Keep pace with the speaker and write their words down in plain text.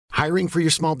Hiring for your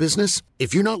small business?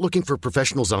 If you're not looking for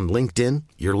professionals on LinkedIn,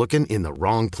 you're looking in the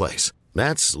wrong place.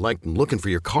 That's like looking for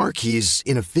your car keys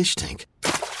in a fish tank.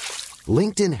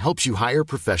 LinkedIn helps you hire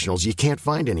professionals you can't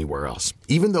find anywhere else,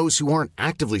 even those who aren't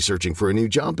actively searching for a new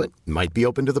job but might be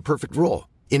open to the perfect role.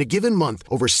 In a given month,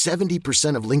 over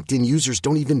 70% of LinkedIn users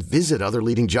don't even visit other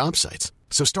leading job sites.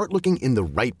 So start looking in the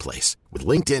right place. With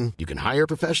LinkedIn, you can hire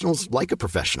professionals like a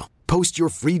professional. Post your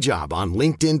free job on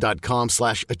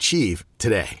linkedin.com/achieve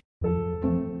today.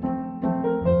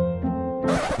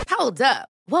 Hold up.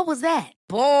 What was that?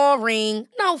 Boring.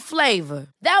 No flavor.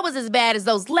 That was as bad as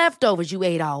those leftovers you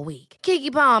ate all week.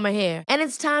 Keke Palmer here. And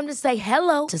it's time to say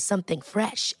hello to something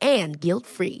fresh and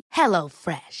guilt-free. Hello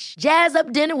Fresh. Jazz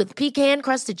up dinner with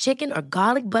pecan-crusted chicken or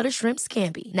garlic butter shrimp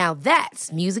scampi. Now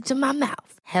that's music to my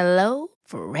mouth. Hello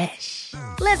Fresh.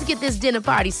 Let's get this dinner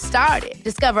party started.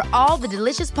 Discover all the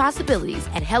delicious possibilities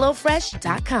at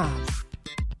hellofresh.com.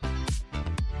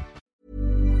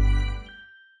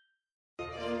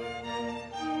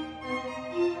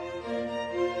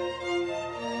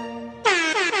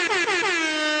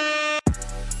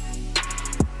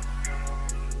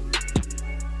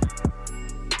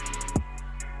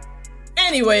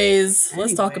 Anyways,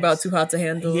 let's talk about Too Hot to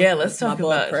Handle. Yeah, let's talk my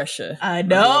blood about pressure. I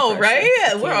know,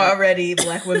 right? We're already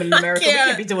Black women in America. We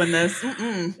can't be doing this.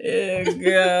 Yeah,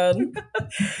 God.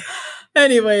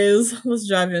 Anyways, let's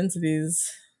dive into these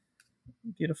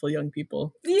beautiful young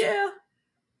people. Yeah.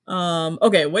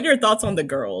 Okay, what are your thoughts on the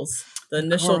girls? The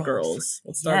initial girls.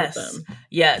 Let's start with them.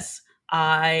 Yes.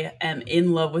 I am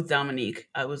in love with Dominique.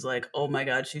 I was like, oh my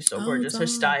God, she's so gorgeous. Her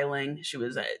styling, she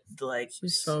was like...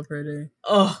 She's so pretty.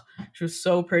 Oh, she was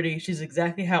so pretty. She's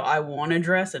exactly how I want to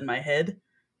dress in my head,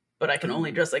 but I can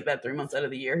only dress like that 3 months out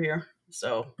of the year here.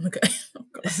 So okay.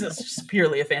 This is just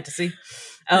purely a fantasy.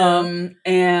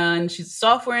 And she's a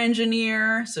software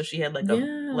engineer. So she had like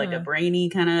a brainy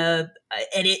kind of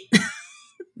edit. I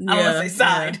don't want to say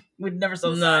side. Yeah. We'd never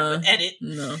saw side, but edit.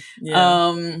 No.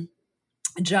 Yeah.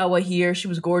 Jawahir, she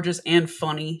was gorgeous and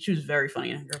funny. She was very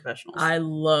funny in her confessionals. I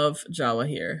love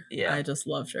Jawahir. Yeah. I just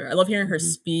loved her. I love hearing her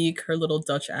speak. Her little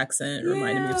Dutch accent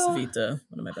reminded me of Savita,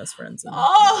 one of my best friends.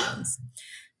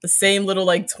 The same little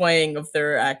like twang of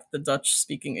the Dutch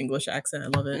speaking English accent. I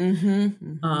love it.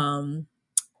 And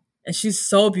she's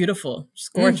so beautiful. She's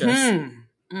gorgeous.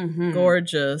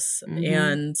 Gorgeous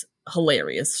and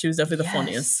hilarious. She was definitely the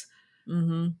funniest.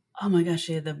 Oh my gosh,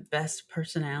 she had the best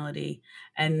personality.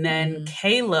 And then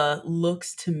Kayla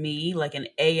looks to me like an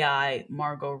AI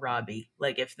Margot Robbie.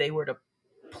 Like if they were to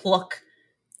pluck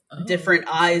different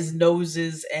eyes,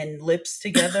 noses, and lips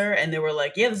together and they were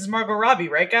like, yeah, this is Margot Robbie,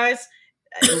 right, guys?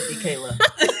 It would be Kayla.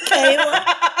 Kayla?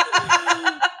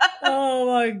 Oh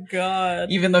my God.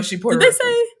 Even though she Puerto Rican.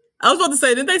 I was about to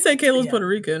say, didn't they say Kayla's Puerto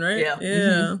Rican, right?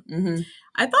 Yeah.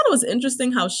 I thought it was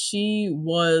interesting how she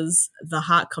was the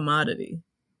hot commodity.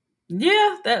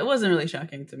 Yeah, that wasn't really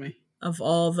shocking to me. Of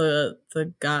all the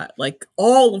guy, like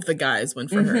all of the guys went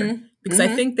for her because I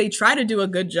think they try to do a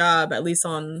good job, at least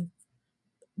on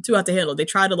Too Hot to Handle. They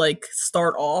try to like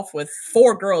start off with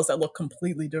 4 girls that look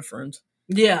completely different,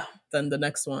 than the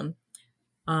next one,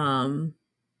 and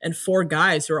 4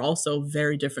 guys who are also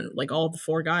very different. Like all the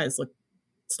 4 guys,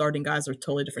 starting guys are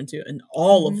totally different too, and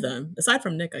all of them, aside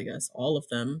from Nick, I guess, all of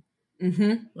them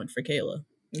went for Kayla.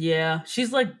 Yeah,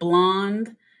 she's like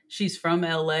blonde. She's from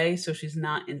LA, so she's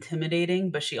not intimidating,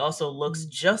 but she also looks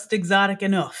just exotic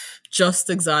enough.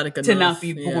 To not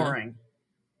be boring.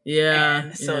 Yeah.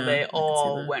 And so they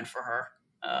all went for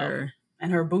her.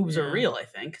 And her boobs are real, I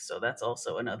think. So that's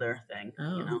also another thing,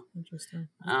 Interesting.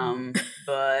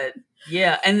 But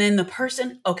yeah. And then the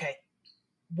person, okay,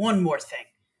 one more thing.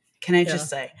 Can I just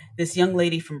say, this young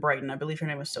lady from Brighton, I believe her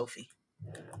name was Sophie.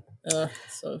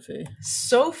 Sophie.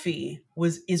 Sophie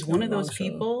is one of those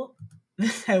people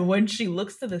that when she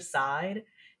looks to the side,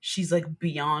 she's like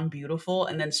beyond beautiful,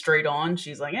 and then straight on,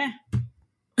 she's like, eh.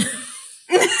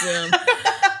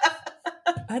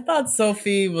 I thought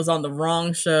Sophie was on the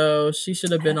wrong show. She should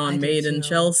have been on Made in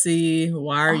Chelsea.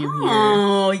 Why are you here?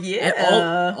 Oh, yeah.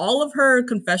 And all of her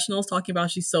confessionals talking about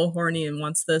she's so horny and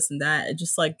wants this and that. It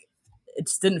just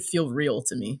didn't feel real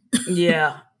to me.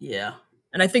 Yeah.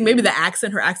 And I think maybe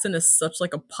her accent is such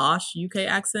like a posh UK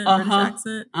accent, British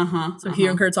accent. So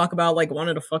hearing her talk about like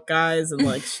wanting to fuck guys and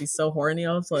like she's so horny,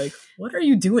 I was like, what are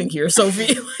you doing here,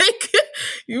 Sophie? Like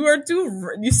you are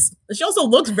she also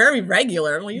looks very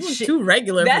regular. I'm like, you look too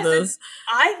regular for this.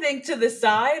 I think to the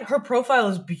side, her profile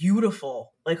is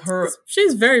beautiful. Like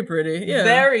she's very pretty. Yeah.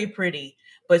 Very pretty.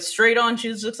 But straight on,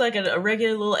 she looks like a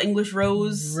regular little English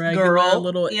rose regular girl.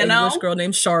 little you English know? girl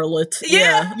named Charlotte.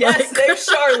 Yeah, yes, like- named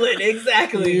Charlotte.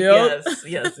 Exactly. Yep.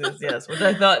 Yes. Which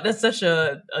I thought that's such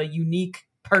a unique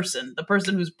person. The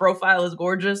person whose profile is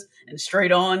gorgeous and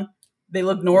straight on, they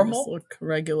look Just normal. look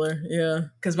regular. Yeah.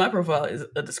 Because my profile is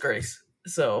a disgrace.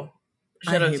 So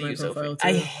shout I out hate to my you, Sophie. profile, too.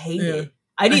 I hate Yeah. it.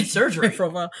 I need surgery.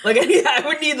 Profile. Like I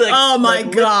would need like Oh my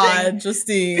like god, lifting,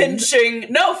 Justine. pinching.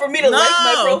 No, for me to like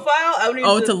my No. profile, I would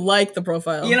need To like the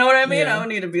profile. You know what I mean? Yeah. I would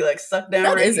need to be like sucked down.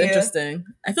 That right is here. interesting.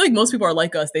 I feel like most people are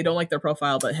like us. They don't like their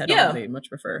profile, but head Yeah. on they much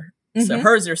prefer. So Mhm.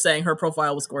 hers, you're saying her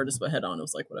profile was gorgeous, but head on it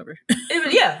was like whatever.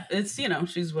 It's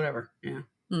she's whatever. Yeah,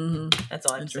 hmm that's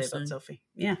all I have to say about Interesting. Sophie.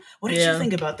 Yeah, what did Yeah. you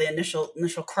think about the initial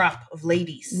crop of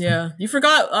ladies? Yeah, you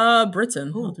forgot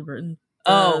Britain. Who? I'll do Britain.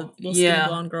 Oh, little skinny yeah.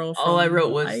 blonde girl. All I from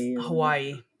wrote was Hawaii.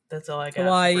 Hawaii. That's all I got. for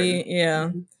Hawaii, Britain. yeah.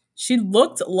 Mhm. She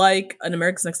looked like an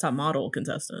America's Next Top Model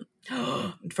contestant.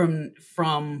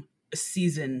 from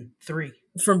season 3.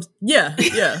 Yeah.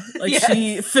 Like Yes.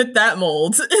 she fit that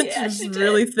mold. Yeah, She she was did.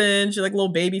 really thin. She like a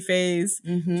little baby face.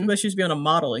 She Mm-hmm. looked like she used to be on a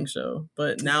modeling show.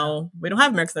 But now we don't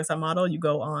have America's Next Top Model. You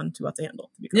go on to Out to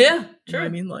Handle. To become Yeah, You know sure. what I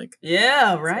mean? Like, Yeah,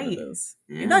 that's what right. it is.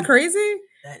 Yeah. Isn't that crazy?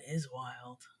 That is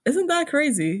wild. Isn't that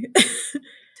crazy?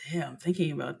 Damn,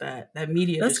 thinking about that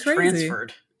media That's just crazy.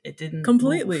 transferred. It didn't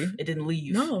Completely. move. It didn't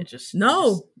leave. No. It just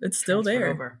It's still transferred there.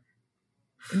 over.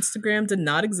 Instagram did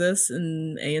not exist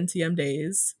in ANTM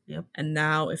days. Yep. And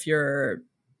now if you're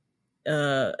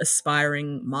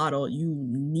aspiring model, you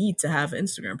need to have an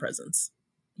Instagram presence.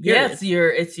 Yeah,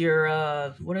 Period. it's your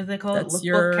what do they call it? That's Lookbook,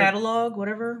 your- catalog,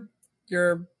 whatever.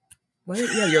 Your what?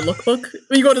 Yeah, your lookbook.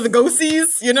 When you go to the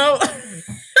go-sees, you know?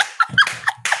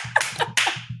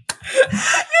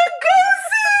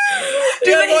 Do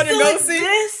Yeah, they going to still go-see?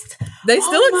 exist? They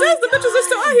still Oh my exist. The bitches are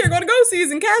still out God. here going to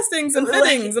go-sees and castings and Like,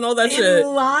 fittings and all that In shit.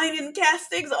 line in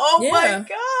castings. Oh Yeah. my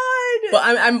god!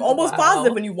 But I'm almost Wow.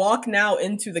 positive when you walk now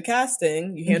into the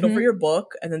casting, you hand over Mhm. your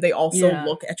book, and then they also Yeah.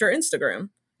 look at your Instagram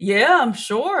Yeah, I'm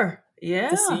sure. Yeah,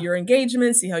 to see your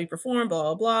engagement, see how you perform, blah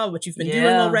blah blah, what you've been doing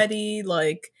Yeah. already,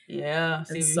 like yeah. See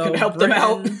and if you so can help them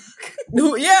out. Britain-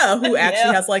 who actually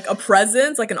Yeah. has like a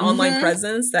presence, like an online Mhm.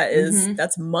 presence that is Mhm.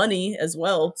 that's money as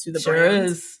well to the Sure brand.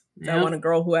 is. Do I Yeah. want a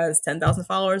girl who has 10,000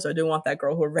 followers, or do I want that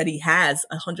girl who already has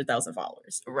 100,000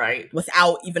 followers Right.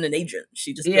 without even an agent?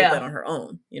 She just built Yeah. that on her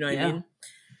own. You know what I Yeah. mean?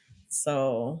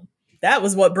 So that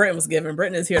was what Britain was given.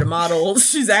 Britain is here to model.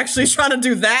 She's actually trying to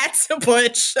do that,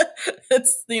 but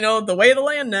it's the way of the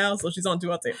land now. So she's on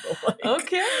Do Out Table. Like,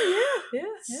 Okay. Yeah.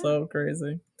 so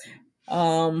crazy.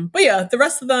 But yeah, the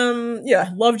rest of them,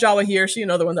 love Jawa here. She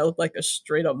another one that looked like a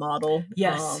straight up model.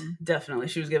 Yes, definitely.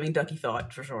 She was giving Ducky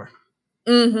thought for sure.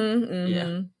 Yeah.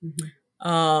 Mhm.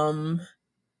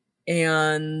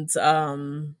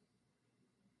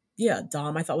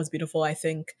 Dom I thought was beautiful. I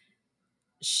think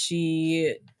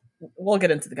we'll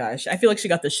get into the guys. I feel like she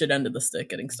got the shit end of the stick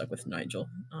getting stuck with Nigel.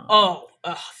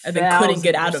 And then couldn't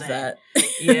get out of 1000%. that.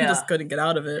 Yeah. Just couldn't get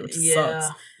out of it, which Yeah.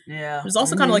 sucks. Yeah. There's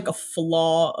also kind Mhm. of like a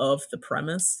flaw of the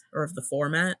premise or of the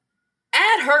format.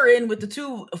 Add her in with the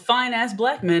two fine ass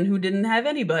black men who didn't have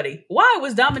anybody. Why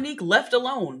was Dominique left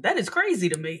alone? That is crazy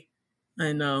to me.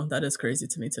 I know, that is crazy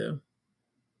to me too.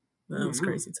 That was Mhm.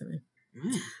 crazy to me.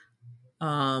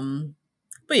 Mm.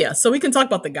 But yeah, so we can talk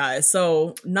about the guys.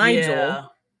 So Nigel, Yeah.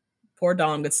 poor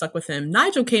Dom gets stuck with him.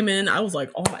 Nigel came in. I was like,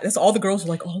 oh my! That's all the girls were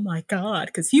like, oh my god,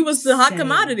 because he was the hot Same.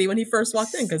 commodity when he first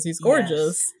walked in because he's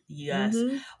gorgeous. Yes.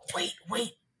 Mhm.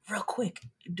 Wait, real quick.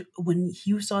 When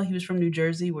you saw he was from New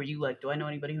Jersey, were you like, do I know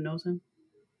anybody who knows him?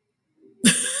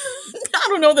 I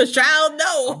don't know this child. No.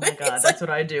 Oh my god, It's that's like, what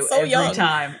I do so every young.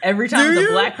 time. Every time Do it's a you?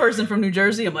 black person from New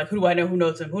Jersey, I'm like, who do I know who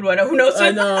knows him? Who do I know who knows him?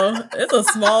 I know it's a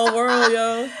small world,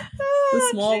 yo. Ah,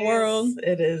 small jeez. world.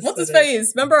 It is. What's his it is.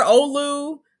 face? Remember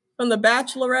Olu from The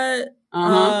Bachelorette?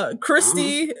 Uh-huh.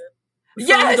 Christy. From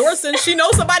Yes! Dorson, she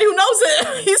knows somebody who knows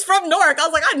him. He's from Newark. I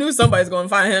was like, I knew somebody's going to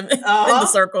find him in Uh-huh. the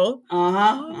circle.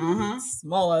 Uh-huh.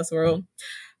 Small ass world.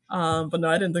 But no,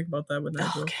 I didn't think about that with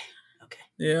Nigel. Okay.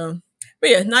 Yeah. But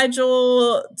yeah,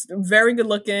 Nigel, very good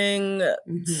looking.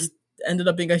 Mhm. Ended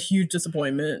up being a huge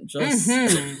disappointment. Just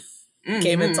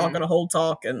came in talking a whole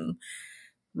talk and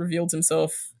revealed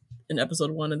himself in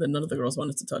episode 1, and then none of the girls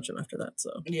wanted to touch him after that.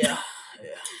 So Yeah.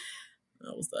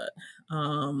 that was that.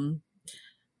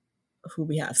 Who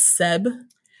we have? Seb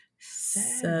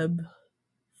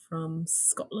from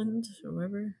Scotland or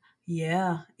wherever.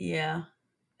 Yeah.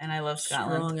 And I love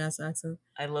Scotland. Strong ass accent.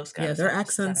 I love Scotland. Yeah, their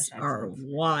accents are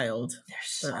wild. They're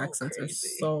so Their accents crazy.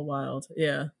 are so wild.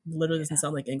 Yeah, literally doesn't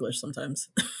sound like English sometimes.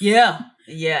 Yeah,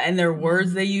 and their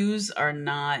words Mhm. they use are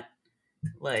not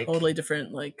Like totally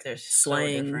different, like they're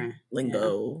slang, so different.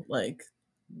 lingo, like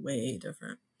way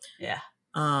different. Yeah.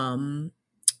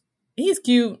 He's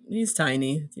cute. He's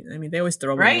tiny. I mean, they always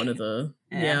throw in one of the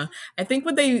I think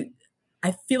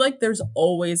I feel like there's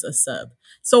always a sub.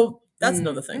 So that's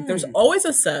another thing. There's always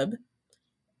a sub,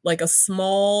 like a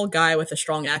small guy with a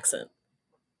strong accent.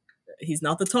 He's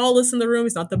not the tallest in the room.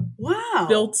 He's not the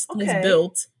built. Okay. He's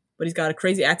built, but he's got a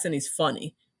crazy accent. He's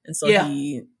funny, and so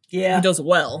he does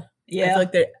well. Yeah, I feel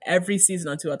like every season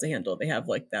on Too Hot to Handle, they have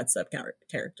like that sub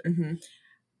character.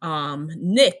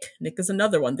 Nick is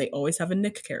another one. They always have a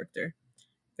Nick character.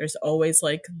 There's always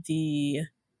like the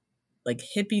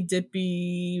hippy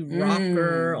dippy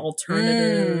rocker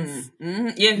alternative.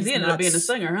 Yeah, because he ended up being a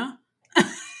singer, huh?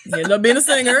 He ended up being a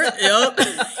singer. Yep,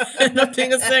 ended up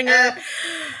being a singer.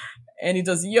 And he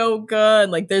does yoga,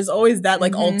 and like there's always that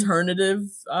like alternative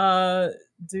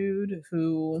dude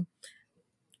who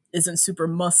isn't super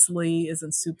muscly,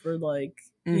 isn't super like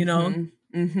you know,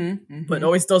 but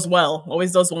always does well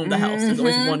in the house. There's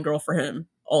always one girl for him,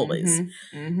 always.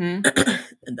 And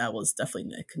that was definitely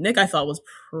Nick. Nick, I thought was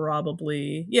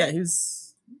probably he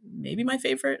was maybe my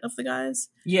favorite of the guys.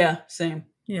 Yeah, same.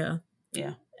 Yeah,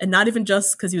 and not even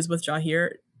just because he was with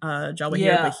Jawahir,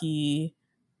 but he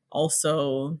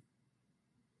also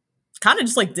kind of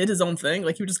just like did his own thing.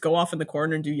 Like he would just go off in the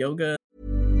corner and do yoga.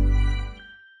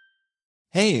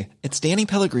 Hey, it's Danny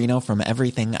Pellegrino from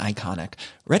Everything Iconic.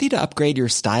 Ready to upgrade your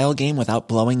style game without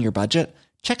blowing your budget?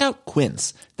 Check out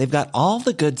Quince. They've got all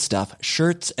the good stuff,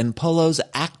 shirts and polos,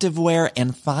 activewear,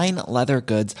 and fine leather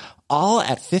goods, all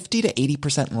at 50 to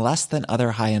 80% less than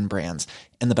other high-end brands.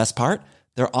 And the best part?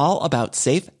 They're all about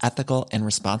safe, ethical, and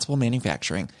responsible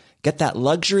manufacturing. Get that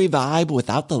luxury vibe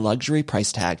without the luxury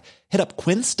price tag. Hit up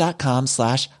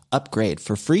quince.com/upgrade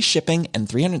for free shipping and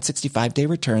 365-day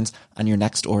returns on your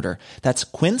next order. That's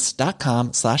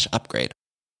quince.com/upgrade.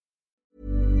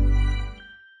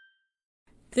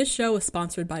 This show is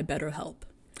sponsored by BetterHelp.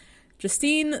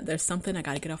 Justine, there's something I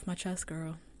gotta get off my chest,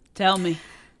 girl. Tell me.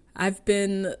 I've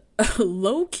been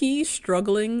low-key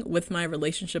struggling with my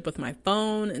relationship with my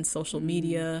phone and social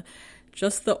media.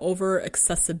 Just the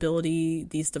over-accessibility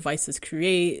these devices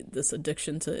create, this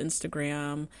addiction to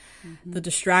Instagram, the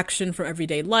distraction from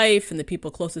everyday life and the people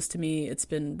closest to me, it's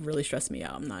been really stressing me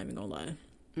out. I'm not even gonna lie.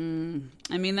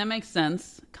 I mean, that makes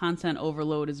sense. Content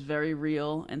overload is very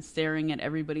real, and staring at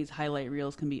everybody's highlight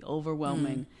reels can be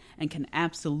overwhelming and can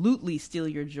absolutely steal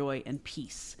your joy and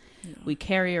peace. Yeah. We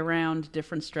carry around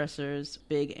different stressors,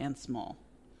 big and small.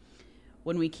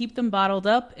 When we keep them bottled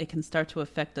up, it can start to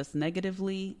affect us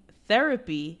negatively.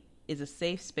 Therapy is a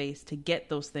safe space to get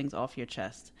those things off your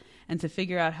chest and to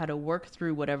figure out how to work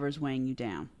through whatever's weighing you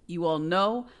down. You all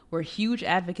know we're huge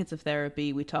advocates of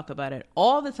therapy. We talk about it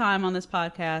all the time on this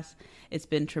podcast. It's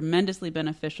been tremendously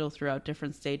beneficial throughout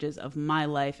different stages of my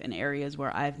life and areas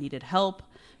where I've needed help,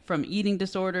 from eating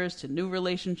disorders to new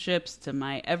relationships to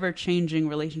my ever-changing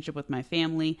relationship with my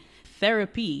family.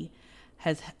 Therapy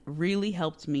has really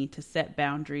helped me to set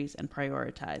boundaries and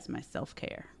prioritize my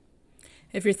self-care.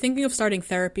 If you're thinking of starting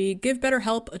therapy, give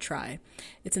BetterHelp a try.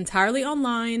 It's entirely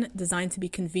online, designed to be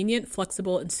convenient,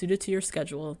 flexible, and suited to your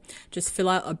schedule. Just fill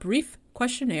out a brief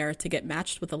questionnaire to get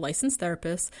matched with a licensed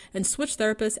therapist and switch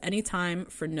therapists anytime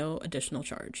for no additional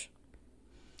charge.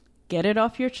 Get it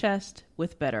off your chest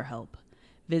with BetterHelp.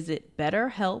 Visit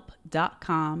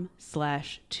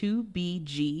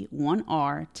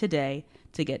betterhelp.com/2BG1R today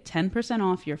to get 10%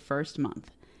 off your first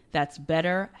month. That's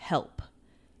BetterHelp.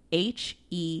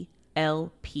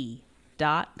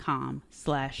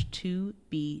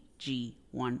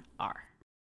 HELP.com/2BG1R.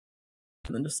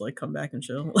 And then just like come back and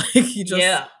chill. Like he just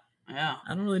yeah. I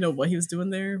don't really know what he was doing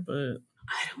there, but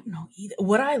I don't know either.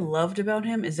 What I loved about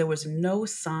him is there was no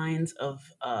signs of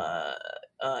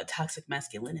toxic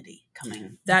masculinity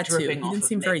coming. That too. He didn't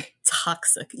seem very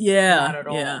toxic. Yeah. Not at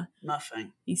all. Yeah.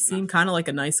 Nothing. He seemed kind of like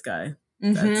a nice guy.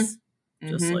 That's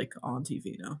just like on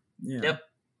TV now. Yeah. Yep.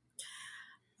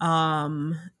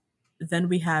 Then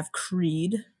we have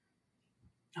Creed.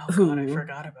 Oh God, I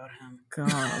forgot about him.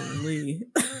 Golly.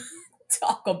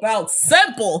 Talk about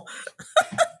simple.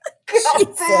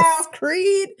 Jesus,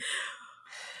 Creed.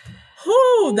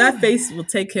 Whew, that face will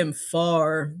take him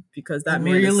far because that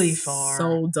man really is far.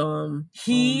 So dumb.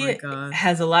 He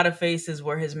has a lot of faces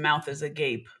where his mouth is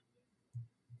agape.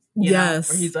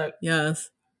 Yes. Where he's like, yes.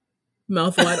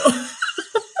 Mouth wide open.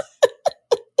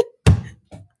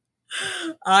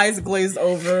 Eyes glazed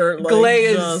over. Like,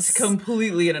 glazed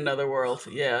completely in another world.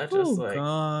 Yeah, just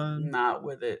God. Not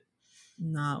with it.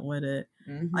 Not with it.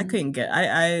 I couldn't get.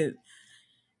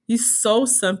 He's so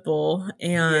simple,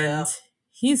 and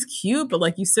he's cute, but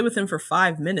like you sit with him for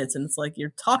 5 minutes and it's like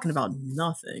you're talking about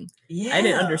nothing. Yeah. I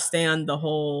didn't understand the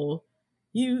whole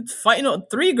you fighting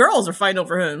 3 girls are fighting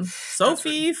over him.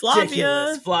 Sophie,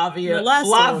 Flavia, Flavia.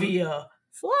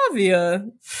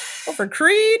 over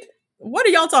Creed. What are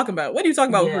y'all talking about? What are you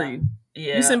talking about with Creed?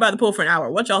 Yeah. You sitting by the pool for an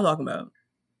hour. What y'all talking about?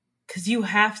 Because you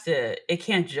have to, it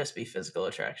can't just be physical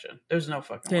attraction. There's no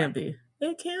fucking Can't way. be.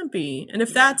 It can't be. And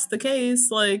if that's the case,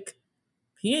 like,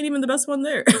 he ain't even the best one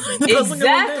there.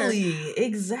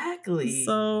 Exactly.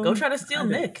 So go try to steal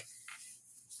Nick.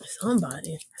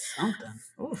 Somebody.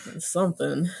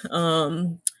 Something.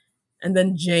 And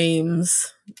then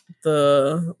James,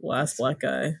 the last black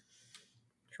guy.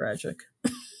 Tragic,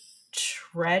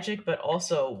 but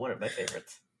also one of my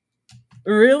favorites.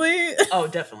 Really? Oh,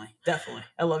 definitely.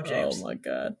 I love James. Oh my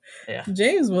god. Yeah.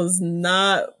 James was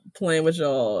not playing with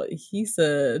y'all. He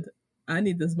said, I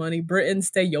need this money. Britain,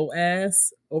 stay your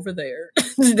ass over there.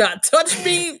 Do not touch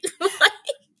me.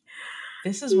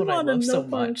 This is what I love so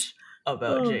much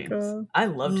about James. God. I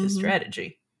loved his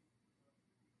strategy.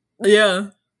 Yeah.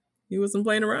 He wasn't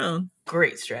playing around.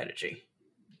 Great strategy.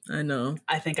 I know.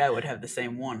 I think I would have the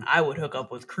same one. I would hook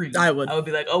up with Creed. I would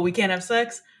be like, oh, we can't have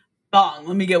sex? Bong,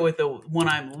 let me get with the one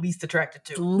I'm least attracted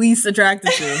to.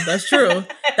 That's true.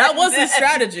 That was his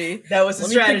strategy. Let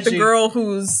me pick the girl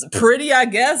who's pretty, I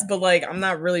guess, but like I'm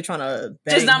not really trying to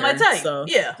bang just not her, my type. So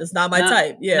yeah. Just not my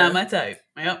type. Yeah. Not my type.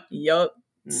 Yep.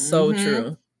 Mm-hmm. So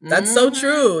true. That's so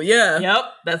true. Yeah. Yep.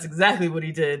 That's exactly what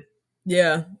he did.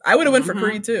 Yeah. I would have went for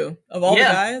Creed too. Of all the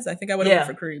guys, I think I would have went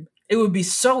for Creed. It would be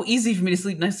so easy for me to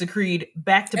sleep next to Creed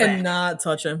back to back. And not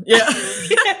touch him. Yeah.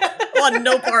 On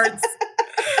no parts.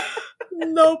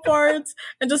 No parts.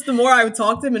 And just the more I would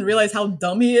talk to him and realize how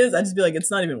dumb he is, I'd just be like, it's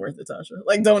not even worth it, Tasha.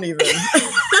 Like, don't even.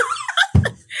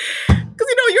 Because,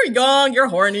 you're young, you're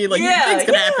horny, like, things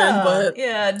can happen, but.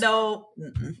 Yeah, no.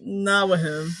 Not with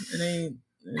him. It ain't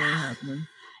happening.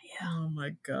 Yeah. Oh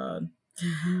my God.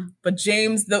 Mm-hmm. But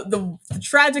James, the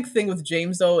tragic thing with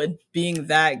James, though, it being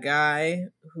that guy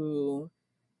who,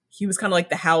 he was kind of like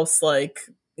the house, like,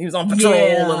 he was on patrol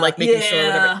and like making sure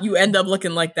whatever. You end up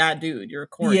looking like that dude. You're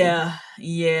corny. Yeah.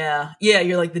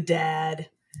 You're like the dad.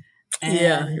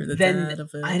 And you're the dad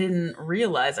of it. I didn't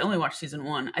realize. I only watched season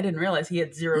 1. I didn't realize he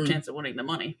had zero chance of winning the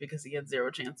money because he had zero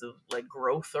chance of like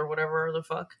growth or whatever the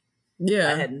fuck.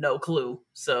 Yeah, I had no clue.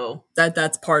 So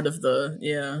that's part of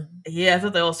the I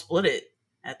thought they all split it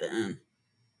at the end.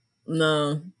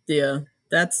 No,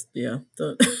 that's the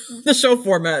show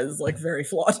format is like very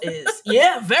flawed.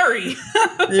 Very.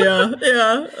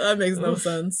 That makes no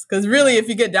sense because really, if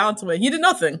you get down to it, he did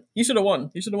nothing. He should have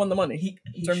won. He should have won the money.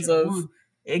 In terms of won.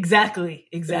 Exactly.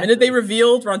 The minute they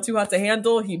revealed we're on Too Hot to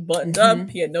Handle, he buttoned up.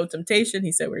 He had no temptation.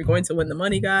 He said, "We're going to win the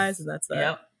money, guys," and that's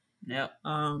that. Yep.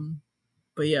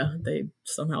 But yeah, they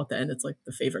somehow at the end it's like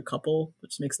the favorite couple,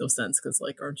 which makes no sense because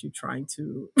like, aren't you trying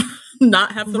to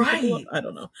not have them couple up? I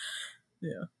don't know.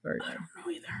 Yeah, very odd. I don't know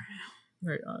either.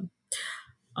 Very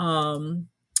odd.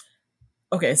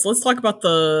 Okay, so let's talk about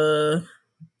I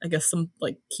guess some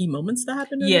like key moments that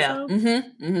happened in the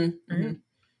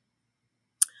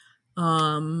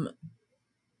show.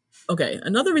 Okay,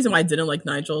 another reason why I didn't like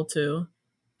Nigel too.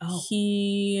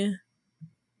 He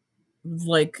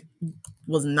like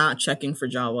was not checking for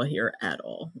Jawa here at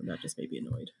all. And that just made me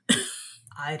annoyed.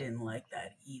 I didn't like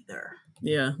that either.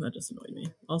 Yeah, that just annoyed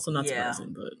me. Also not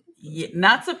surprising, but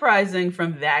not surprising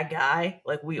from that guy.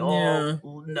 Like we all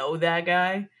know that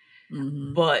guy.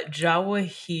 Mm-hmm. But Jawa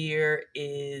here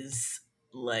is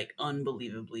like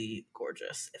unbelievably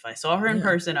gorgeous. If I saw her in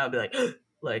person, I would be like,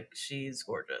 like she's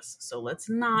gorgeous. So let's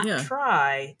not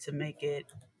try to make it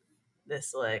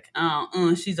this like,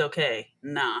 she's okay.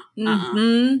 Nah.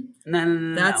 No.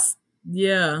 That's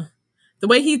the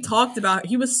way he talked about,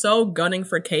 he was so gunning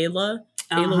for Kayla.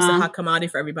 Kayla was the hot commodity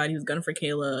for everybody. He was gunning for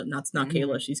Kayla. Not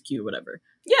Kayla, she's cute, whatever.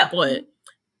 Yeah. But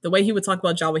the way he would talk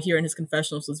about Jawa here in his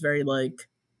confessionals was very like,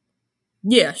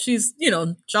 yeah, she's,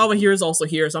 Jawa here is also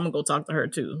here, so I'm gonna go talk to her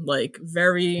too. Like,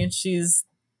 she's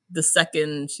the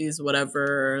second, she's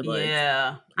whatever. Like,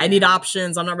 I need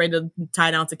options. I'm not ready to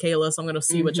tie down to Kayla, so I'm gonna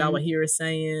see what Jawa here is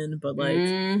saying. But like,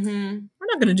 we're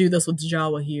not gonna do this with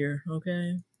Jawa here,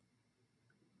 okay?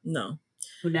 No.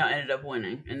 Who now ended up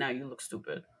winning, and now you look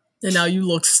stupid.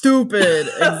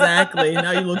 Exactly.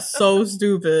 Now you look so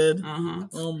stupid.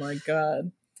 Oh my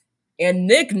God. And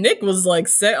Nick was like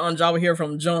set on Jawa here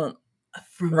from jump.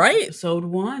 From right? Episode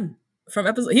 1.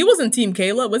 He wasn't Team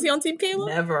Kayla. Was he on Team Kayla?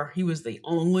 Never. He was the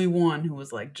only one who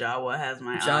was like, Jawa has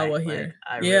my Jawa eye. here. Like,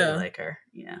 I really like her.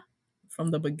 Yeah.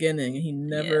 From the beginning. He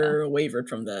never wavered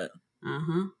from that.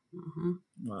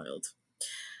 Wild.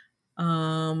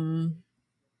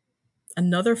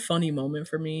 Another funny moment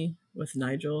for me with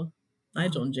Nigel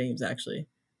and James, actually.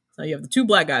 So you have the two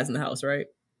black guys in the house, right?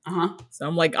 Uh-huh. So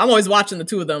I'm always watching the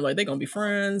two of them. Like, they gonna be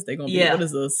friends. They gonna be, what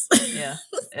is this? Yeah.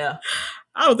 Yeah.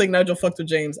 I don't think Nigel fucked with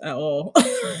James at all.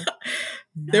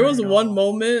 There was one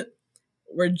moment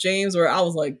where I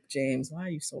was like, James, why are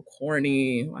you so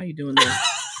corny? Why are you doing this?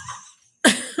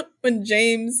 When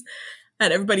James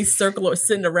had everybody circle or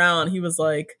sitting around, he was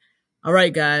like, all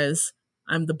right, guys,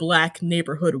 I'm the Black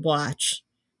Neighborhood Watch.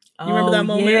 You remember that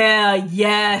moment? Yeah,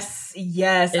 yes.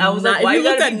 And I was like, why you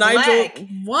gotta be Nigel? Black?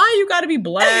 Why you gotta be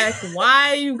black?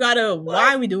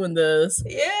 Why are we doing this?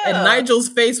 Yeah. And Nigel's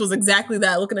face was exactly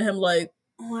that, looking at him like,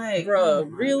 bro,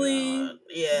 really? God.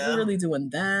 Yeah. You're really doing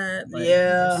that? Like,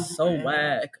 yeah. So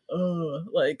whack.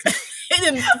 Like, they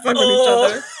didn't fuck with each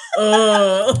other.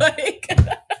 Like,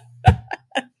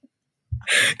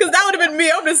 because that would have been me.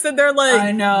 I would have stood there like,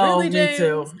 I know. Really,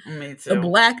 James? Me too. The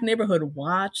Black Neighborhood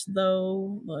Watch,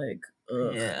 though, like,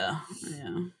 ugh. Yeah.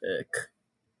 Ick.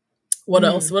 What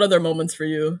else? What other moments for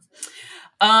you?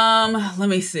 Let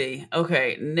me see.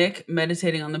 Okay, Nick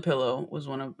meditating on the pillow was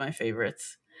one of my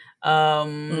favorites. Let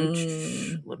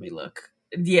me look.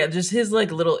 Yeah, just his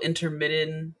like little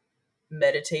intermittent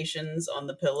meditations on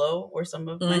the pillow were some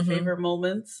of my favorite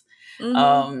moments.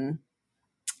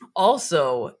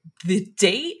 Also, the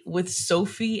date with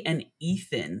Sophie and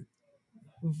Ethan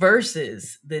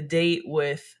versus the date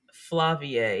with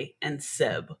Flavia and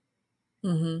Seb.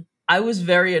 I was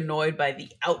very annoyed by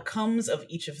the outcomes of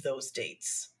each of those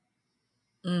dates.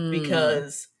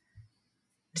 Because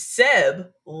Seb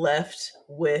left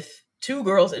with two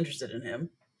girls interested in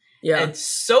him. Yeah. And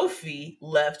Sophie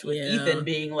left with Ethan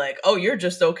being like, oh, you're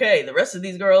just okay. The rest of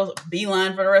these girls,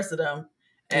 beeline for the rest of them.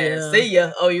 And see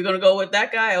ya. Oh, you're going to go with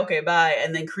that guy? Okay, bye.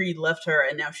 And then Creed left her,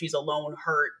 and now she's alone,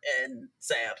 hurt, and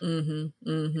sad. And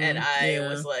I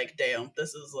was like, damn,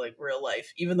 this is like real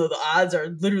life. Even though the odds are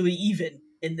literally even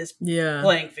in this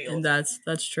playing field. And that's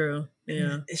true.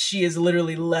 Yeah. She is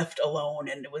literally left alone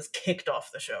and was kicked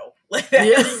off the show. Like, that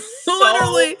is so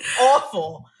literally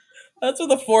awful. That's what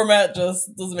the format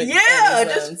just doesn't make sense. Yeah,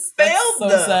 just failed. So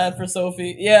sad for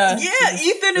Sophie. Yeah. Yeah,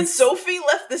 Ethan and Sophie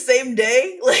left the same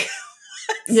day. Like,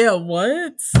 yeah,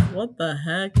 what? What the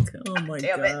heck? Oh my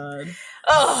god.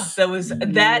 Oh,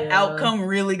 that outcome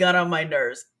really got on my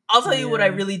nerves. I'll tell you what I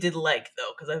really did like,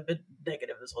 though, because I've been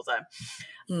negative this whole time.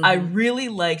 I really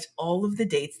liked all of the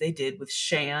dates they did with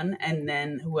Shan and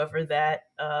then whoever that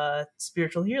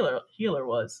spiritual healer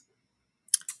was.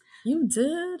 You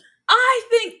did? I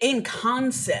think in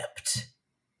concept.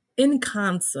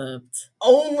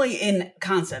 Only in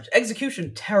concept.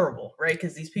 Execution, terrible, right?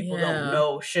 Because these people don't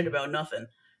know shit about nothing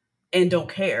and don't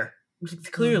care,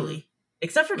 clearly.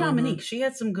 Except for Dominique. She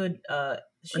had some good...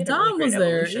 Dom was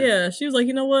there. Yeah, she was like,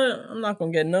 you know what? I'm not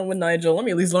going to get none with Nigel. Let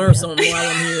me at least learn something while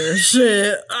I'm here.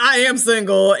 Shit. I am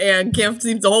single and can't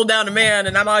seem to hold down a man,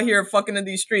 and I'm out here fucking in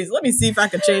these streets. Let me see if I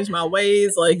can change my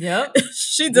ways. Like,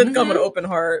 she did come with an open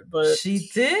heart, but... She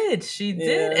did.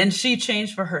 And she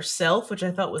changed for herself, which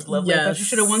I thought was lovely. I thought she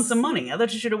should have won some money. I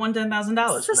thought she should have won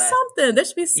 $10,000 for something. There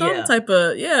should be some type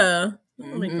of...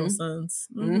 That would make no sense.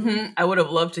 I would have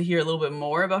loved to hear a little bit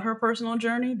more about her personal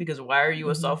journey, because why are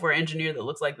you a software engineer that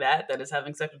looks like that is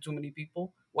having sex with too many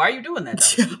people? Why are you doing that,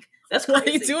 Dominique? That's crazy. Why are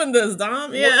you doing this,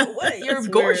 Dom? Yeah. You're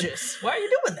gorgeous. Why are you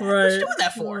doing that? Right. What you doing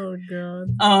that for? Oh, God.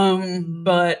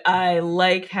 But I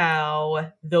like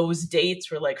how those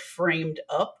dates were like framed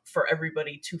up for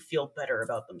everybody to feel better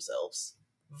about themselves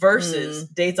versus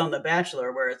dates on The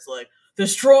Bachelor where it's like, the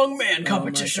strong man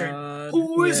competition.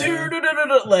 Who is here?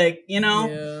 Like,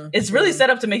 it's really set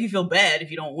up to make you feel bad if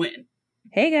you don't win.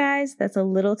 Hey guys, that's a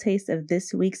little taste of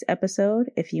this week's episode.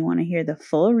 If you want to hear the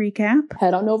full recap,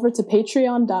 head on over to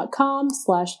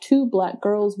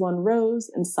patreon.com/2blackgirls1rose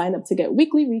and sign up to get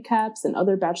weekly recaps and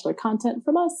other Bachelor content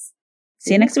from us.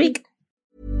 See you next week.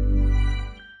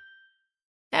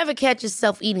 Ever catch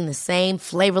yourself eating the same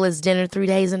flavorless dinner 3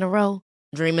 days in a row?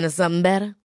 Dreaming of something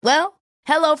better? Well,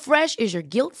 HelloFresh is your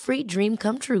guilt-free dream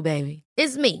come true, baby.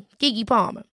 It's me, Keke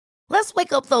Palmer. Let's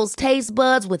wake up those taste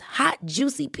buds with hot,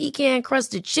 juicy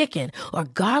pecan-crusted chicken or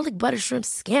garlic butter shrimp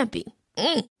scampi.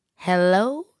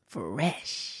 Hello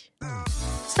Fresh.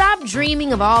 Stop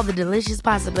dreaming of all the delicious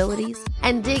possibilities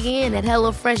and dig in at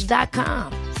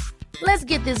HelloFresh.com. Let's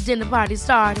get this dinner party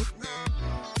started.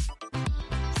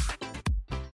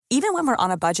 Even when we're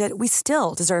on a budget, we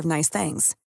still deserve nice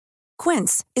things.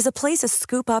 Quince is a place to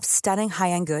scoop up stunning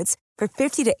high-end goods for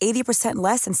 50 to 80%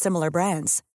 less than similar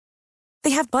brands.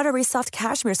 They have buttery soft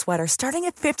cashmere sweaters starting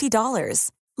at $50,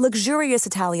 luxurious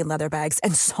Italian leather bags,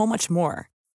 and so much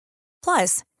more.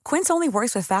 Plus, Quince only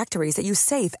works with factories that use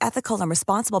safe, ethical, and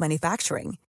responsible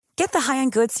manufacturing. Get the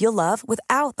high-end goods you'll love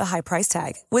without the high price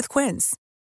tag with Quince.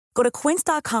 Go to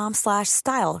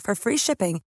quince.com/style for free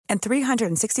shipping and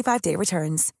 365-day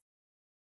returns.